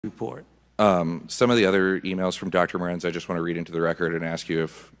report. Some of the other emails from Dr. Morenz, I just want to read into the record and ask you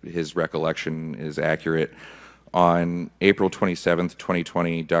if his recollection is accurate. On April 27th,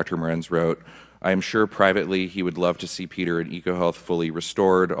 2020, Dr. Morenz wrote, "I am sure privately he would love to see Peter and EcoHealth fully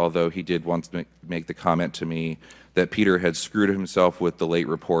restored, although he did once make the comment to me that Peter had screwed himself with the late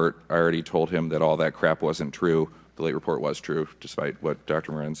report. I already told him that all that crap wasn't true." The late report was true, despite what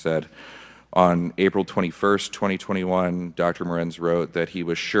Dr. Morenz said. On April 21st, 2021, Dr. Morenz wrote that he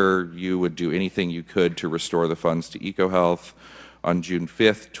was sure you would do anything you could to restore the funds to EcoHealth. On June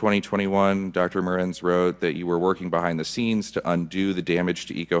 5th, 2021, Dr. Morenz wrote that you were working behind the scenes to undo the damage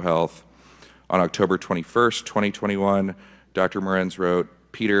to EcoHealth. On October 21st, 2021, Dr. Morenz wrote,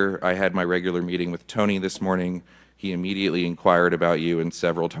 "Peter, I had my regular meeting with Tony this morning. He immediately inquired about you and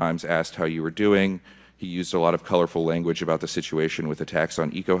several times asked how you were doing. He used a lot of colorful language about the situation with attacks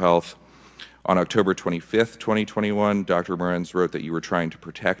on EcoHealth." On October 25th, 2021, Dr. Morenz wrote that you were trying to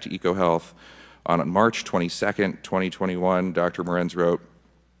protect EcoHealth. On March 22nd, 2021, Dr. Morenz wrote,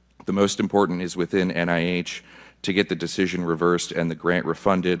 "The most important is within NIH to get the decision reversed and the grant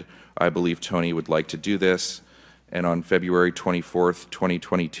refunded. I believe Tony would like to do this." And on February 24th,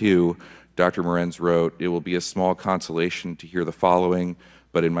 2022, Dr. Morenz wrote, "It will be a small consolation to hear the following,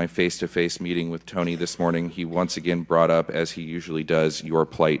 but in my face-to-face meeting with Tony this morning, he once again brought up, as he usually does, your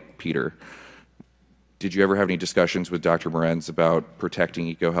plight, Peter." Did you ever have any discussions with Dr. Morenz about protecting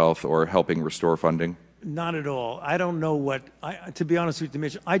EcoHealth or helping restore funding? Not at all. I don't know what, to be honest with you,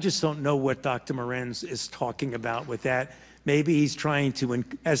 Mitch, I just don't know what Dr. Morenz is talking about with that. Maybe he's trying to,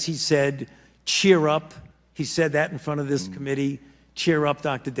 as he said, cheer up. He said that in front of this committee, cheer up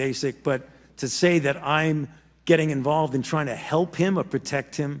Dr. Dasick. But to say that I'm getting involved in trying to help him or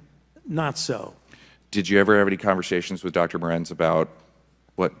protect him, not so. Did you ever have any conversations with Dr. Morenz about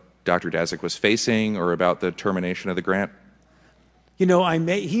what Dr. Dasick was facing or about the termination of the grant? You know,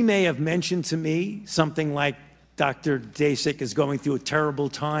 he may have mentioned to me something like Dr. Dasick is going through terrible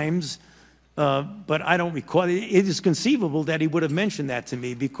times, but I don't recall. It is conceivable that he would have mentioned that to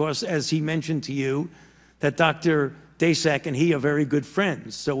me because, as he mentioned to you, that Dr. Dasick and he are very good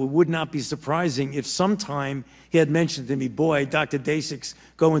friends. So it would not be surprising if sometime he had mentioned to me, "Boy, Dr. Dasick's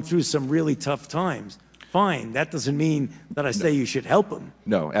going through some really tough times." Fine. That doesn't mean that I say you should help him.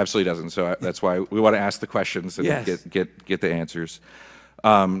 No, absolutely doesn't. So that's why we want to ask the questions and yes. get the answers.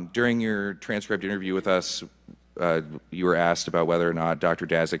 During your transcribed interview with us, you were asked about whether or not Dr.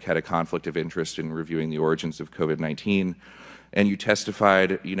 Dasick had a conflict of interest in reviewing the origins of COVID-19, and you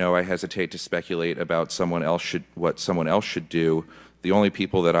testified, "I hesitate to speculate about what someone else should do. The only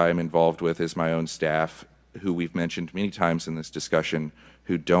people that I'm involved with is my own staff, who we've mentioned many times in this discussion,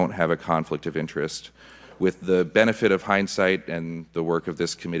 who don't have a conflict of interest." With the benefit of hindsight and the work of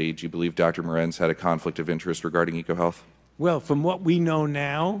this committee, do you believe Dr. Morenz had a conflict of interest regarding EcoHealth? Well, from what we know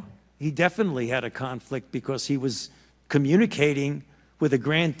now, he definitely had a conflict because he was communicating with a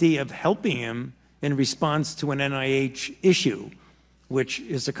grantee of helping him in response to an NIH issue, which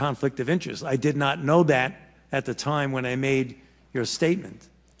is a conflict of interest. I did not know that at the time when I made your statement.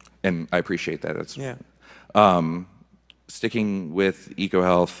 And I appreciate that. That's, yeah. Sticking with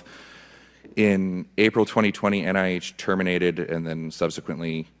EcoHealth, in April 2020, NIH terminated and then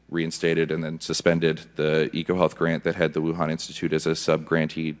subsequently reinstated and then suspended the EcoHealth grant that had the Wuhan Institute as a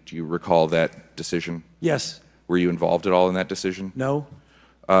sub-grantee. Do you recall that decision? Yes. Were you involved at all in that decision? No.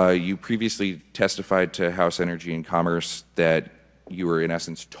 You previously testified to House Energy and Commerce that you were, in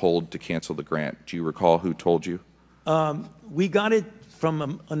essence, told to cancel the grant. Do you recall who told you? We got it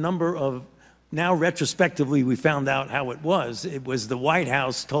from a number of, now retrospectively we found out how it was. It was the White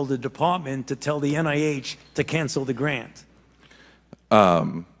House told the department to tell the NIH to cancel the grant.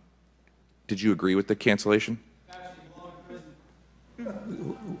 Did you agree with the cancellation?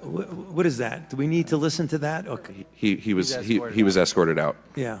 What is that? Do we need to listen to that? Okay. He was escorted out.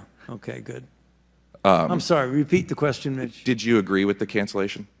 Yeah. Okay, good. I'm sorry, repeat the question, Mitch. Did you agree with the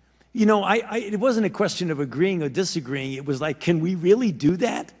cancellation? You know, it wasn't a question of agreeing or disagreeing. It was like, can we really do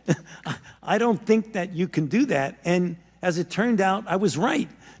that? I don't think that you can do that. And as it turned out, I was right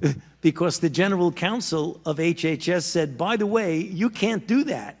because the general counsel of HHS said, by the way, you can't do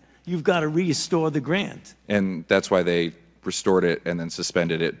that. You've got to restore the grant. And that's why they restored it and then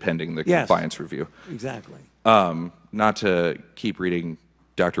suspended it pending the compliance review. Exactly. Not to keep reading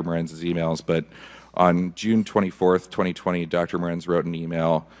Dr. Morenz's emails, but on June 24th, 2020, Dr. Morenz wrote an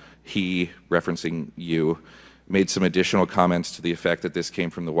email. He, referencing you, made some additional comments to the effect that this came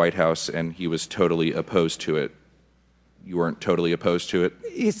from the White House and he was totally opposed to it. You weren't totally opposed to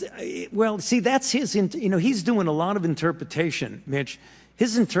it? Well, see, that's his, he's doing a lot of interpretation, Mitch.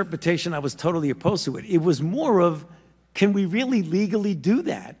 His interpretation, I was totally opposed to it. It was more of can we really legally do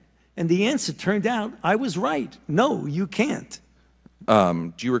that? And the answer turned out I was right. No, you can't.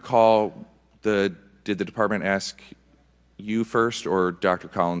 Do you recall did the department ask you first or Dr.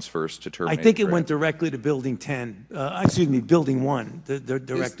 Collins first to terminate? I think it went directly to Building 10, Building 1, the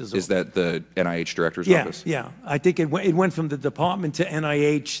director's office. Is that the NIH director's Yeah, office? yeah. I think it went from the department to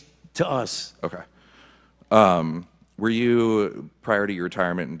NIH to us. Okay. Were you, prior to your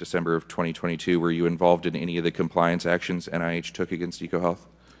retirement in December of 2022, were you involved in any of the compliance actions NIH took against EcoHealth?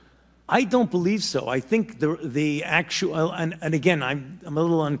 I don't believe so. I think the actual, and again, I'm a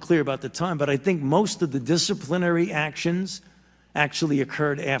little unclear about the time, but I think most of the disciplinary actions actually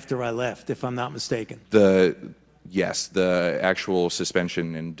occurred after I left, if I'm not mistaken. Yes, the actual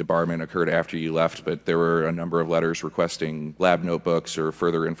suspension and debarment occurred after you left, but there were a number of letters requesting lab notebooks or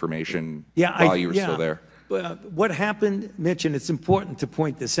further information while you were still there. What happened, Mitch, and it's important to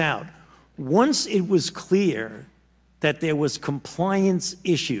point this out, once it was clear that there was compliance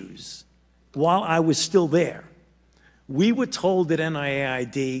issues while I was still there, we were told at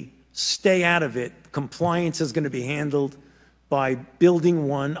NIAID, stay out of it. Compliance is going to be handled by Building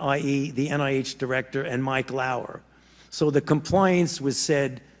 1, i.e. the NIH director, and Mike Lauer. So the compliance was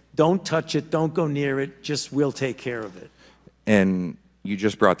said, don't touch it, don't go near it, just we'll take care of it. And you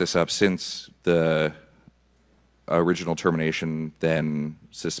just brought this up, since the original termination, then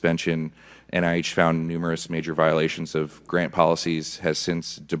suspension, NIH found numerous major violations of grant policies, has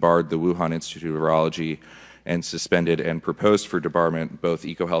since debarred the Wuhan Institute of Virology and suspended and proposed for debarment both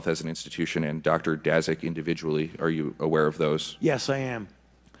EcoHealth as an institution and Dr. Daszak individually. Are you aware of those? Yes, I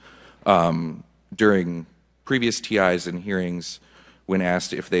am. During previous TIs and hearings, when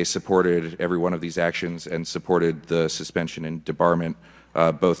asked if they supported every one of these actions and supported the suspension and debarment,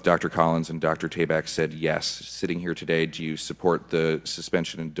 both Dr. Collins and Dr. Tabak said yes. Sitting here today, do you support the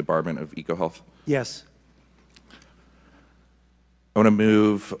suspension and debarment of EcoHealth? Yes. I want to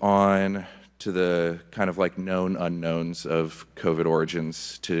move on to the kind of like known unknowns of COVID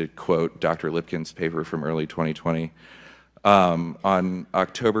origins, to quote Dr. Lipkin's paper from early 2020. On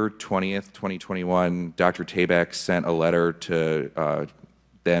October 20th, 2021, Dr. Tabak sent a letter to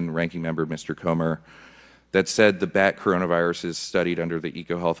then ranking member Mr. Comer that said the bat coronaviruses studied under the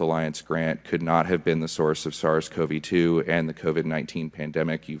EcoHealth Alliance grant could not have been the source of SARS-CoV-2 and the COVID-19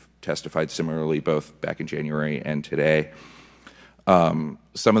 pandemic. You've testified similarly both back in January and today.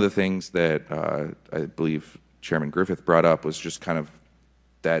 Some of the things that I believe Chairman Griffith brought up was just kind of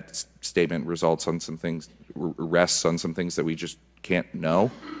that statement rests on some things that we just can't know.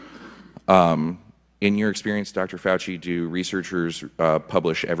 In your experience, Dr. Fauci, do researchers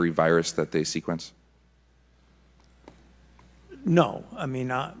publish every virus that they sequence? No. I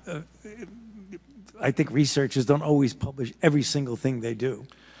mean, I think researchers don't always publish every single thing they do.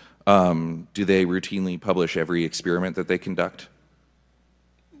 Do they routinely publish every experiment that they conduct?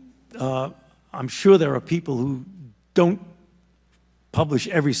 I'm sure there are people who don't publish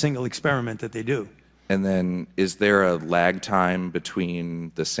every single experiment that they do. And then is there a lag time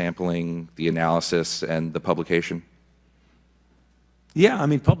between the sampling, the analysis, and the publication? Yeah, I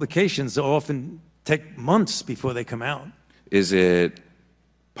mean, publications often take months before they come out. Is it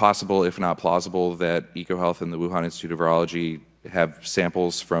possible, if not plausible, that EcoHealth and the Wuhan Institute of Virology have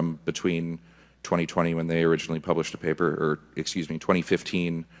samples from between 2020 when they originally published a paper, or excuse me,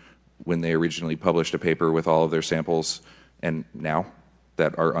 2015 when they originally published a paper with all of their samples, and now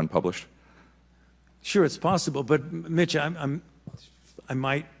that are unpublished? Sure, it's possible, but Mitch, I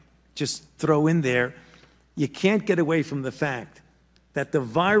might just throw in there, you can't get away from the fact that the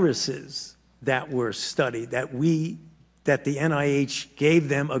viruses that were studied, that the NIH gave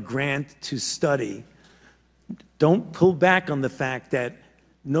them a grant to study, don't pull back on the fact that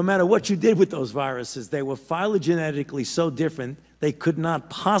no matter what you did with those viruses, they were phylogenetically so different, they could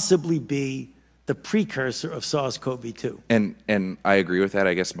not possibly be the precursor of SARS-CoV-2. And I agree with that.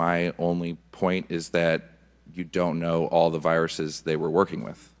 I guess my only point is that you don't know all the viruses they were working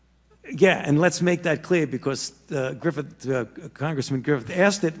with. Yeah, and let's make that clear, because Congressman Griffith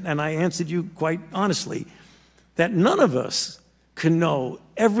asked it, and I answered you quite honestly, that none of us can know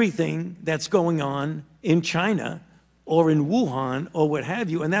everything that's going on in China or in Wuhan or what have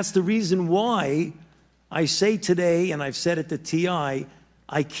you. And that's the reason why I say today, and I've said at the TI,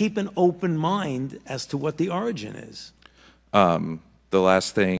 I keep an open mind as to what the origin is. The last thing